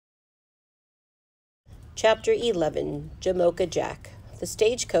Chapter 11, Jamocha Jack. The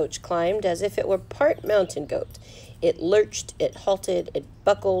stagecoach climbed as if it were part mountain goat. It lurched, it halted, it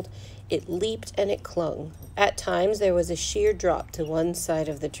buckled, it leaped, and it clung. At times there was a sheer drop to one side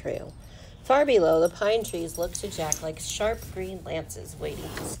of the trail. Far below, the pine trees looked to Jack like sharp green lances waiting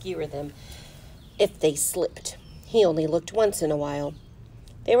to skewer them if they slipped. He only looked once in a while.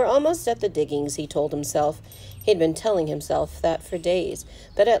 They were almost at the diggings, he told himself. He'd been telling himself that for days,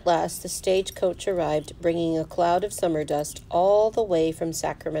 but at last the stagecoach arrived, bringing a cloud of summer dust all the way from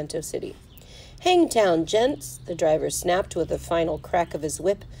Sacramento City. "Hangtown, gents," the driver snapped with a final crack of his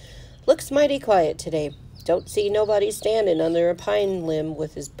whip. "Looks mighty quiet today. Don't see nobody standing under a pine limb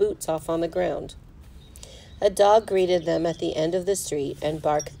with his boots off on the ground." A dog greeted them at the end of the street and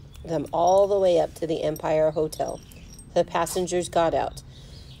barked them all the way up to the Empire Hotel. The passengers got out.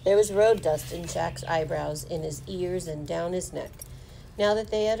 There was road dust in Jack's eyebrows, in his ears, and down his neck. Now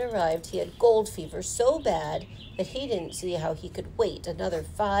that they had arrived, he had gold fever so bad that he didn't see how he could wait another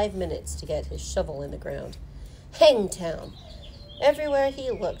 5 minutes to get his shovel in the ground. Hangtown! Everywhere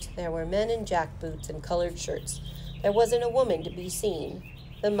he looked, there were men in jack boots and colored shirts. There wasn't a woman to be seen.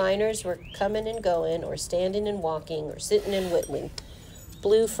 The miners were coming and going, or standing and walking, or sitting and whittling.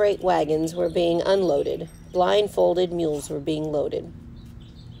 Blue freight wagons were being unloaded. Blindfolded mules were being loaded.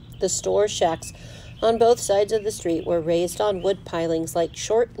 The store shacks on both sides of the street were raised on wood pilings like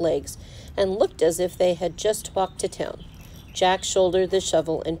short legs and looked as if they had just walked to town. Jack shouldered the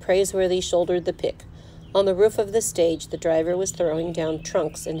shovel and Praiseworthy shouldered the pick. On the roof of the stage, the driver was throwing down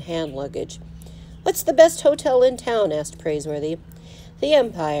trunks and hand luggage. "What's the best hotel in town?" asked Praiseworthy. "The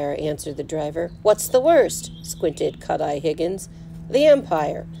Empire," answered the driver. "What's the worst?" squinted Cut-Eye Higgins. "The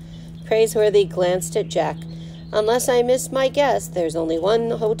Empire." Praiseworthy glanced at Jack. "Unless I miss my guess, there's only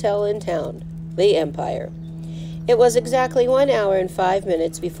one hotel in town, the Empire." It was exactly 1 hour and 5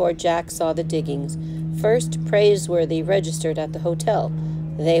 minutes before Jack saw the diggings. First, Praiseworthy registered at the hotel.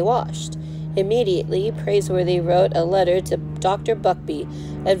 They washed. Immediately, Praiseworthy wrote a letter to Dr. Buckby,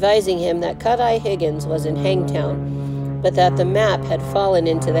 advising him that Cut-Eye Higgins was in Hangtown, but that the map had fallen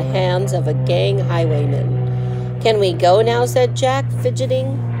into the hands of a gang highwayman. "Can we go now?" said Jack,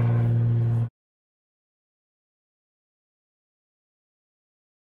 fidgeting.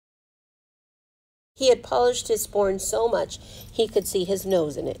 He had polished his sporn so much he could see his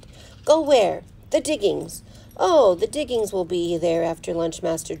nose in it. "Go where?" "The diggings." "Oh, the diggings will be there after lunch,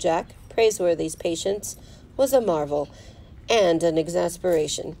 Master Jack." Praiseworthy's patience was a marvel and an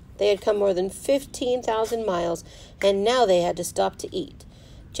exasperation. They had come more than 15,000 miles, and now they had to stop to eat.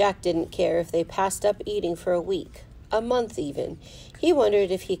 Jack didn't care if they passed up eating for a week, a month even. He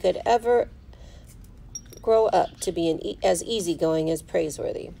wondered if he could ever grow up to be as easygoing as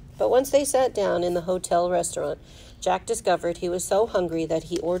Praiseworthy. But once they sat down in the hotel restaurant, Jack discovered he was so hungry that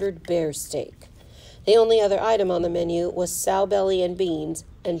he ordered bear steak. The only other item on the menu was sow belly and beans,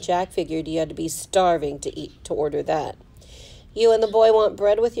 and Jack figured he had to be starving to order that. "You and the boy want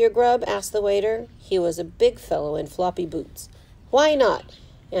bread with your grub?" asked the waiter. He was a big fellow in floppy boots. "Why not?"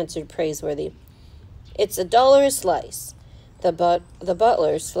 answered Praiseworthy. "It's $1 a slice." The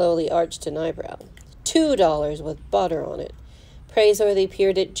butler slowly arched an eyebrow. $2 with butter on it. Praiseworthy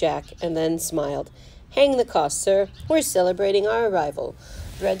peered at Jack and then smiled. "Hang the cost, sir. We're celebrating our arrival.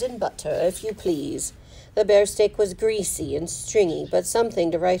 Bread and butter, if you please." The bear steak was greasy and stringy, but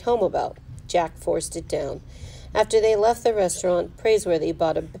something to write home about. Jack forced it down. After they left the restaurant, Praiseworthy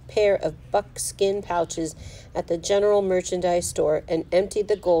bought a pair of buckskin pouches at the general merchandise store and emptied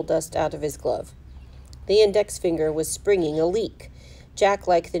the gold dust out of his glove. The index finger was springing a leak. Jack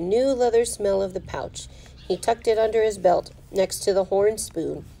liked the new leather smell of the pouch. He tucked it under his belt next to the horn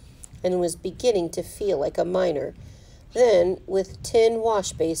spoon and was beginning to feel like a miner. Then, with tin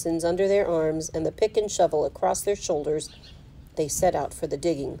wash basins under their arms and the pick and shovel across their shoulders, they set out for the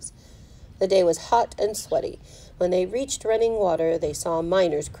diggings. The day was hot and sweaty. When they reached running water, they saw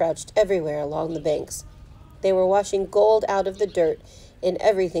miners crouched everywhere along the banks. They were washing gold out of the dirt in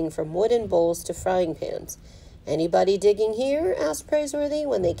everything from wooden bowls to frying pans. "Anybody digging here?" asked Praiseworthy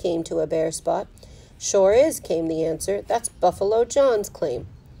when they came to a bare spot. "Sure is," came the answer. "That's Buffalo John's claim."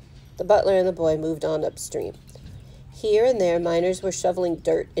 The butler and the boy moved on upstream. Here and there, miners were shoveling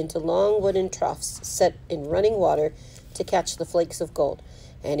dirt into long wooden troughs set in running water to catch the flakes of gold.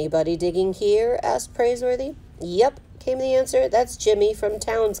 "Anybody digging here?" asked Praiseworthy. "Yep," came the answer. "That's Jimmy from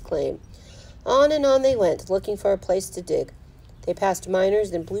town's claim." On and on they went, looking for a place to dig. They passed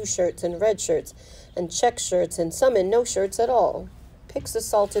miners in blue shirts and red shirts and check shirts and some in no shirts at all. Picks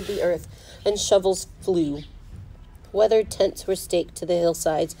assaulted the earth and shovels flew. Weathered tents were staked to the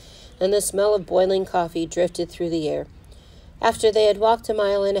hillsides, and the smell of boiling coffee drifted through the air. After they had walked a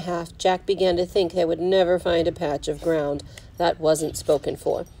mile and a half, Jack began to think they would never find a patch of ground that wasn't spoken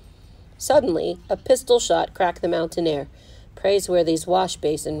for. Suddenly, a pistol shot cracked the mountain air. Praiseworthy's wash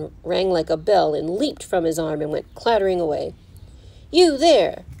basin rang like a bell and leaped from his arm and went clattering away. "You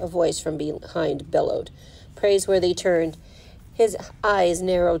there!" a voice from behind bellowed. Praiseworthy turned. His eyes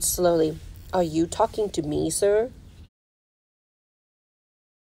narrowed slowly. "Are you talking to me, sir?"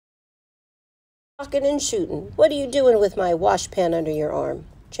 "Talking and shooting. What are you doing with my washpan under your arm?"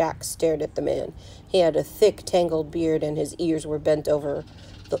 Jack stared at the man. He had a thick, tangled beard, and his ears were bent over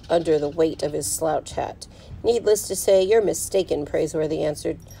under the weight of his slouch hat. "Needless to say, you're mistaken," Praiseworthy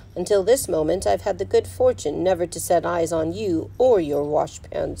answered. "Until this moment, I've had the good fortune never to set eyes on you or your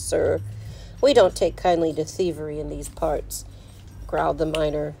washpan, sir. We don't take kindly to thievery in these parts," growled the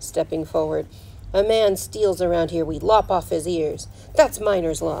miner, stepping forward. "A man steals around here, we lop off his ears. That's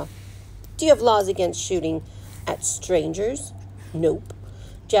miner's law. Do you have laws against shooting at strangers?" "Nope."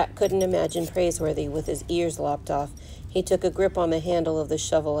 Jack couldn't imagine Praiseworthy with his ears lopped off. He took a grip on the handle of the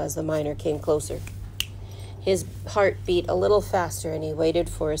shovel as the miner came closer. His heart beat a little faster, and he waited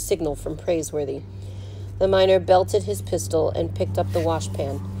for a signal from Praiseworthy. The miner belted his pistol and picked up the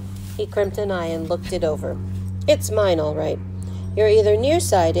washpan. He crimped an eye and looked it over. "It's mine, all right. You're either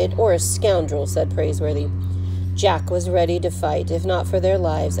nearsighted or a scoundrel," said Praiseworthy. Jack was ready to fight, if not for their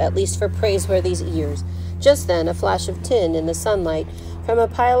lives, at least for Praiseworthy's ears. Just then, a flash of tin in the sunlight from a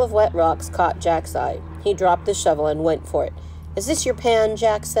pile of wet rocks caught Jack's eye. He dropped the shovel and went for it. "Is this your pan?"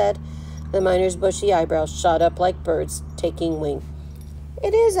 Jack said. The miner's bushy eyebrows shot up like birds taking wing.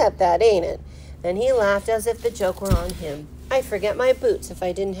 "It is at that, ain't it?" And he laughed as if the joke were on him. "I'd forget my boots if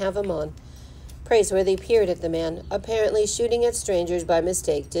I didn't have 'em on." Praiseworthy peered at the man. Apparently, shooting at strangers by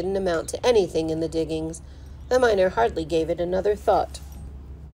mistake didn't amount to anything in the diggings. The miner hardly gave it another thought.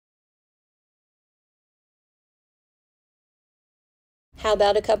 "How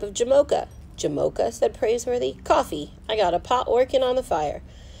about a cup of Jamocha?" "Jamocha?" said Praiseworthy. "Coffee. I got a pot working on the fire."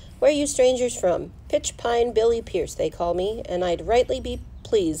 "Where you strangers from?" "Pitch Pine Billy Pierce, they call me, and I'd rightly be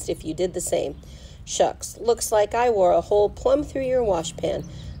pleased if you did the same." "Shucks, looks like I wore a hole plumb through your washpan.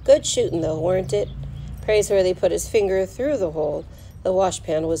 Good shooting, though, weren't it?" Praiseworthy put his finger through the hole. The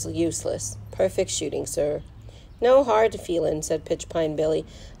washpan was useless. "Perfect shooting, sir." "No hard feeling," said Pitch Pine Billy.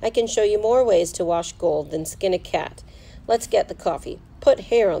 "I can show you more ways to wash gold than skin a cat. Let's get the coffee. Put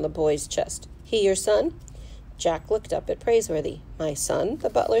hair on the boy's chest. He your son?" Jack looked up at Praiseworthy. "My son?" the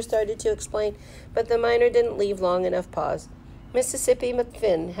butler started to explain, but the miner didn't leave long enough pause. "Mississippi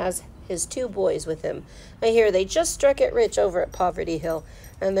McFinn has his 2 boys with him. I hear they just struck it rich over at Poverty Hill.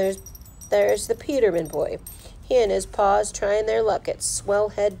 And there's the Peterman boy. He and his pa's trying their luck at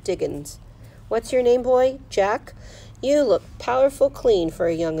Swellhead Diggins." "What's your name, boy?" "Jack." "You look powerful clean for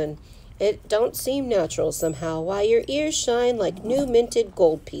a young'un. It don't seem natural somehow. Why, your ears shine like new minted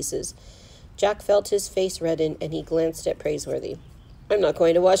gold pieces." Jack felt his face redden, and he glanced at Praiseworthy. "I'm not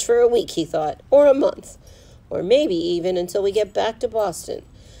going to wash for a week," he thought, "or a month, or maybe even until we get back to Boston."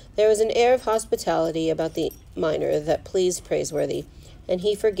 There was an air of hospitality about the miner that pleased Praiseworthy, and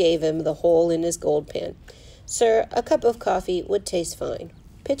he forgave him the hole in his gold pan. "Sir, a cup of coffee would taste fine."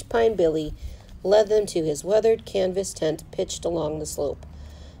 Pitch Pine Billy led them to his weathered canvas tent pitched along the slope.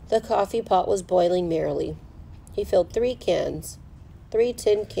 The coffee pot was boiling merrily. He filled 3 cans, 3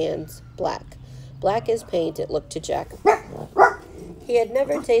 tin cans, black as paint, it looked to Jack. He had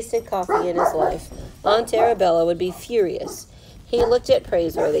never tasted coffee in his life. Aunt Arabella would be furious. He looked at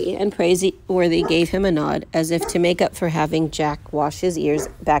Praiseworthy, and Praiseworthy gave him a nod, as if to make up for having Jack wash his ears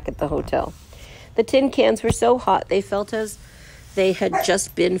back at the hotel. The tin cans were so hot they felt as they had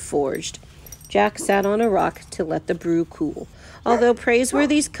just been forged. Jack sat on a rock to let the brew cool. Although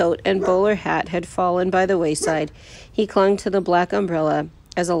Praiseworthy's coat and bowler hat had fallen by the wayside, he clung to the black umbrella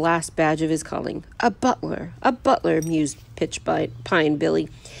as a last badge of his calling. A butler, mused Pitch Pine Billy.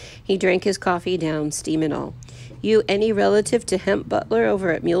 He drank his coffee down, steam and all. "You any relative to Hemp Butler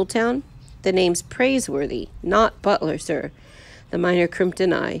over at Muletown?" "The name's Praiseworthy, not Butler, sir." The miner crimped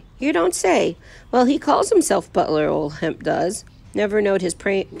an eye. "You don't say. Well, he calls himself Butler, old Hemp does. Never knowed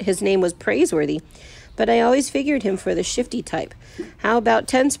his name was Praiseworthy, but I always figured him for the shifty type. How about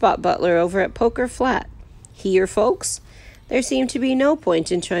 10-Spot Butler over at Poker Flat? He your folks?" There seemed to be no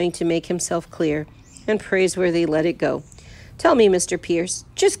point in trying to make himself clear, and Praiseworthy let it go. "Tell me, Mr. Pierce.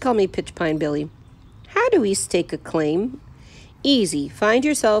 Just call me Pitch Pine Billy. How do we stake a claim?" "Easy. Find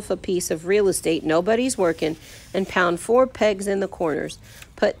yourself a piece of real estate nobody's working and pound 4 pegs in the corners.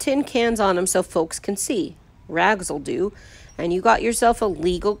 Put tin cans on 'em so folks can see. Rags'll do. And you got yourself a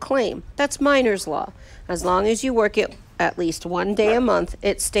legal claim. That's miner's law. As long as you work it at least 1 day a month,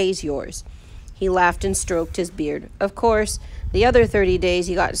 it stays yours." He laughed and stroked his beard. Of course, the other 30 days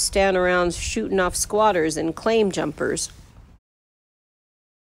he got to stand around shooting off squatters and claim jumpers.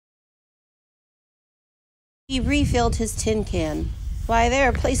 He refilled his tin can. Why, there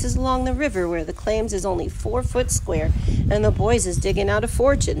are places along the river where the claims is only 4 foot square, and the boys is digging out a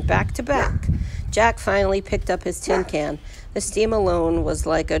fortune, back to back. Jack finally picked up his tin can. The steam alone was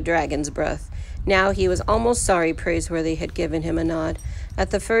like a dragon's breath. Now he was almost sorry Praiseworthy had given him a nod.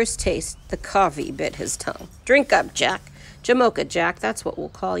 At the first taste, the coffee bit his tongue. Drink up, Jack. Jamocha Jack, that's what we'll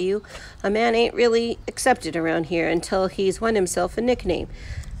call you. A man ain't really accepted around here until he's won himself a nickname.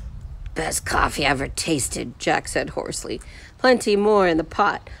 Best coffee I ever tasted, Jack said hoarsely. Plenty more in the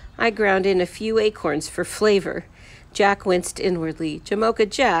pot. I ground in a few acorns for flavor. Jack winced inwardly. Jamocha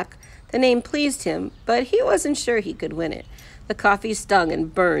Jack, the name pleased him, but he wasn't sure he could win it. The coffee stung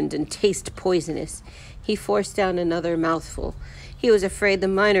and burned and tasted poisonous. He forced down another mouthful. He was afraid the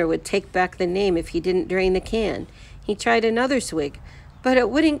miner would take back the name if he didn't drain the can. He tried another swig, but it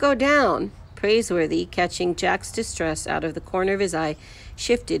wouldn't go down. Praiseworthy, catching Jack's distress out of the corner of his eye,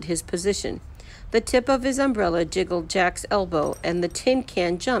 shifted his position. The tip of his umbrella jiggled Jack's elbow, and the tin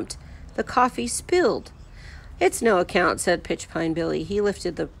can jumped. The coffee spilled. It's no account, said Pitchpine Billy. He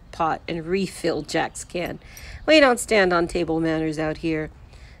lifted the pot and refilled Jack's can. We don't stand on table manners out here.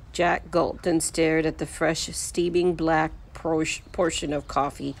 Jack gulped and stared at the fresh, steaming black portion of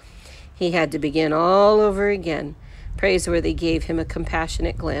coffee. He had to begin all over again. Praiseworthy gave him a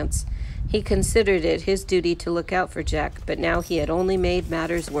compassionate glance. He considered it his duty to look out for Jack, but now he had only made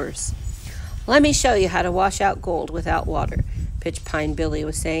matters worse. Let me show you how to wash out gold without water, Pitchpine Billy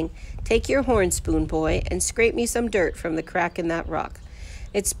was saying. Take your horn spoon, boy, and scrape me some dirt from the crack in that rock.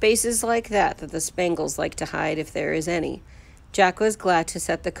 It's spaces like that the Spangles like to hide if there is any. Jack was glad to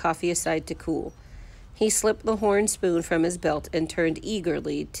set the coffee aside to cool. He slipped the horn spoon from his belt and turned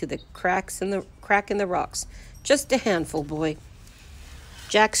eagerly to the crack in the rocks. Just a handful, boy.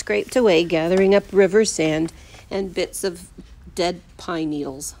 Jack scraped away, gathering up river sand and bits of dead pine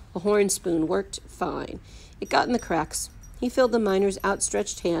needles. The horn spoon worked fine. It got in the cracks. He filled the miner's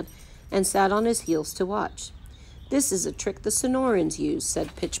outstretched hand and sat on his heels to watch. This is a trick the Sonorans use,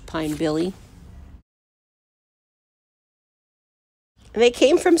 said Pitchpine Billy. They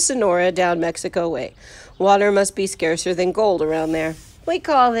came from Sonora down Mexico way. Water must be scarcer than gold around there. We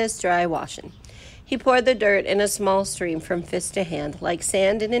call this dry washing. He poured the dirt in a small stream from fist to hand, like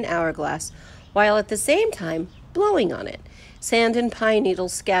sand in an hourglass, while at the same time blowing on it. Sand and pine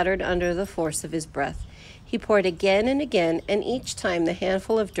needles scattered under the force of his breath. He poured again and again, and each time the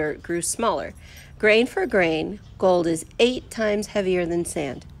handful of dirt grew smaller. Grain for grain, gold is 8 times heavier than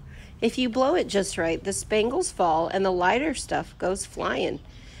sand. If you blow it just right, the spangles fall and the lighter stuff goes flying.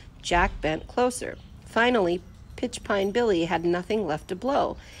 Jack bent closer. Finally, Pitchpine Billy had nothing left to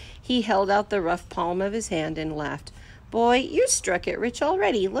blow. He held out the rough palm of his hand and laughed. Boy, you struck it rich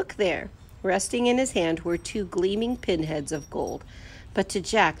already. Look there. Resting in his hand were 2 gleaming pinheads of gold. But to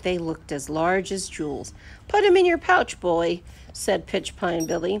Jack they looked as large as jewels. Put 'em in your pouch, boy, said Pitchpine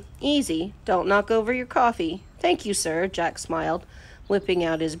Billy. Easy. Don't knock over your coffee. Thank you, sir, Jack smiled, whipping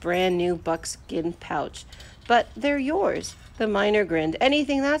out his brand-new buckskin pouch. But they're yours. The miner grinned.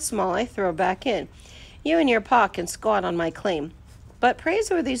 Anything that small I throw back in. You and your pa can squat on my claim. But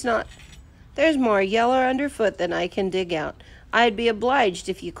Praiseworthy's not. There's more yeller underfoot than I can dig out. I'd be obliged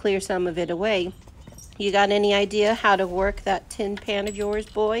if you clear some of it away. You got any idea how to work that tin pan of yours,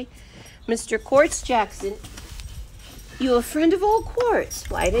 boy? Mr. Quartz Jackson, you a friend of old Quartz.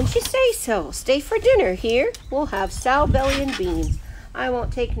 Why didn't you say so? Stay for dinner here. We'll have sow belly and beans. I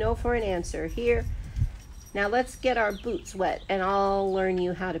won't take no for an answer. Here. Now let's get our boots wet, and I'll learn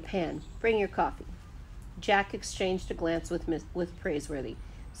you how to pan. Bring your coffee. Jack exchanged a glance with Praiseworthy.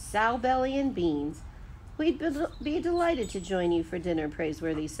 Sow belly and beans. We'd be delighted to join you for dinner,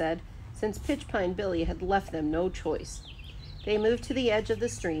 Praiseworthy said, since Pitchpine Billy had left them no choice. They moved to the edge of the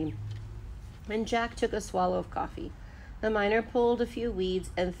stream, and Jack took a swallow of coffee. The miner pulled a few weeds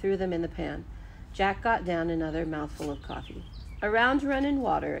and threw them in the pan. Jack got down another mouthful of coffee. Around running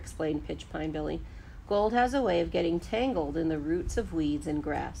water, explained Pitchpine Billy. Gold has a way of getting tangled in the roots of weeds and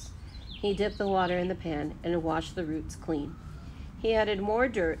grass. He dipped the water in the pan and washed the roots clean. He added more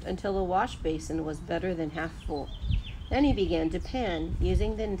dirt until the wash basin was better than half full. Then he began to pan,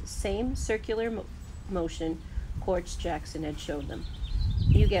 using the same circular motion Quartz Jackson had showed them.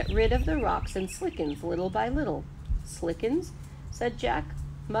 You get rid of the rocks and slickens little by little. Slickens? Said Jack.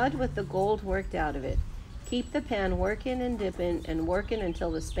 Mud with the gold worked out of it. Keep the pan working and dipping and working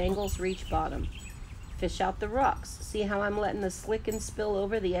until the spangles reach bottom. Fish out the rocks. See how I'm letting the slickens spill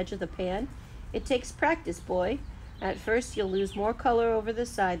over the edge of the pan? It takes practice, boy. At first, you'll lose more color over the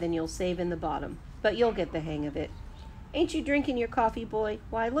side than you'll save in the bottom, but you'll get the hang of it. Ain't you drinking your coffee, boy?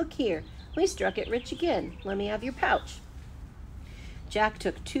 Why, look here. We struck it rich again. Let me have your pouch. Jack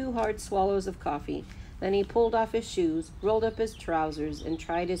took 2 hard swallows of coffee. Then he pulled off his shoes, rolled up his trousers, and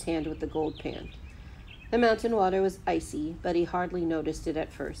tried his hand with the gold pan. The mountain water was icy, but he hardly noticed it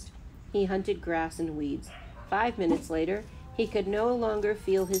at first. He hunted grass and weeds. 5 minutes later, he could no longer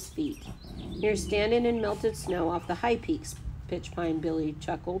feel his feet. "You're standing in melted snow off the high peaks," Pitchpine Billy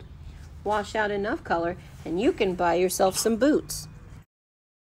chuckled. "Wash out enough color, and you can buy yourself some boots."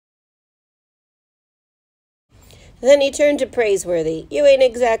 Then he turned to Praiseworthy. "You ain't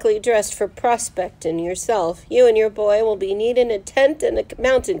exactly dressed for prospectin' yourself. You and your boy will be needin' a tent and a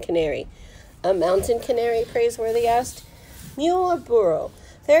mountain canary." "A mountain canary?" Praiseworthy asked. "Mule or burro?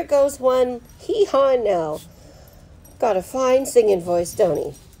 There goes one. Hee-haw now. Got a fine singing voice, don't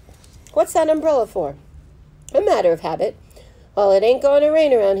he? What's that umbrella for?" "A matter of habit. Well, it ain't going to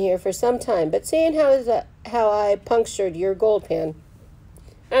rain around here for some time, but seeing how I punctured your gold pan,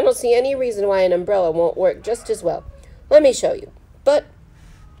 I don't see any reason why an umbrella won't work just as well. Let me show you." But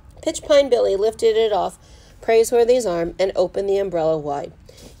Pitchpine Billy lifted it off Praiseworthy's arm and opened the umbrella wide.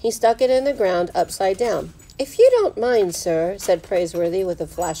 He stuck it in the ground upside down. "If you don't mind, sir," said Praiseworthy with a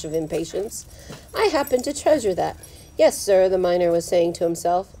flash of impatience, "I happen to treasure that." "Yes, sir," the miner was saying to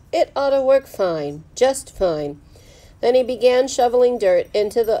himself. "It ought to work fine, just fine." Then he began shoveling dirt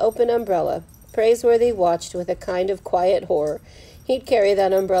into the open umbrella. Praiseworthy watched with a kind of quiet horror. He'd carried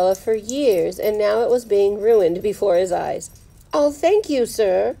that umbrella for years, and now it was being ruined before his eyes. "Oh, thank you,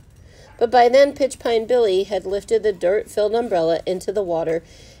 sir." But by then Pitchpine Billy had lifted the dirt-filled umbrella into the water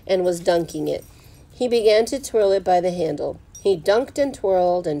and was dunking it. He began to twirl it by the handle. He dunked and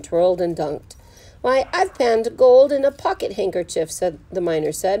twirled and twirled and dunked. "Why, I've panned gold in a pocket handkerchief," the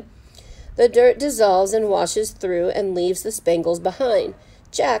miner said. "The dirt dissolves and washes through and leaves the spangles behind."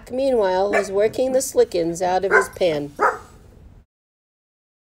 Jack, meanwhile, was working the slickens out of his pan.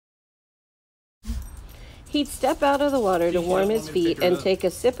 He'd step out of the water to warm his feet and take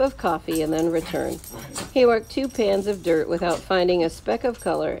a sip of coffee and then return. He worked 2 pans of dirt without finding a speck of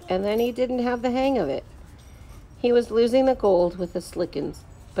color, and then he didn't have the hang of it. He was losing the gold with the slickens,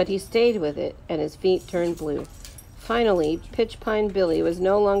 but he stayed with it, and his feet turned blue. Finally, Pitchpine Billy was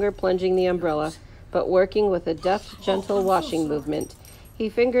no longer plunging the umbrella, but working with a deft, gentle washing movement. He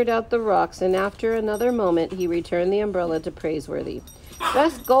fingered out the rocks, and after another moment, he returned the umbrella to Praiseworthy.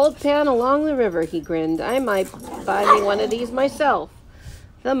 "Best gold pan along the river," he grinned. "I might buy me one of these myself."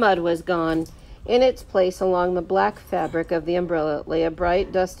 The mud was gone. In its place, along the black fabric of the umbrella, lay a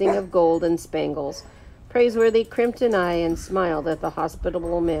bright dusting of gold and spangles. Praiseworthy crimped an eye and smiled at the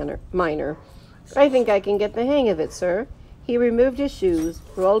hospitable miner. "I think I can get the hang of it, sir." He removed his shoes,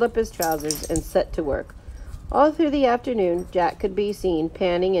 rolled up his trousers, and set to work. All through the afternoon, Jack could be seen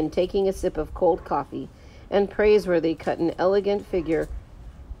panning and taking a sip of cold coffee, and Praiseworthy cut an elegant figure,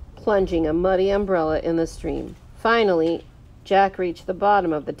 plunging a muddy umbrella in the stream. Finally, Jack reached the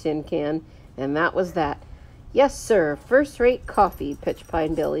bottom of the tin can, and that was that. "Yes, sir, first-rate coffee,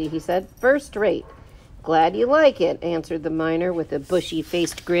 Pitchpine Billy," he said. "First rate." "Glad you like it," answered the miner with a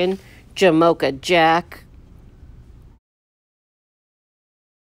bushy-faced grin. "Jamocha Jack."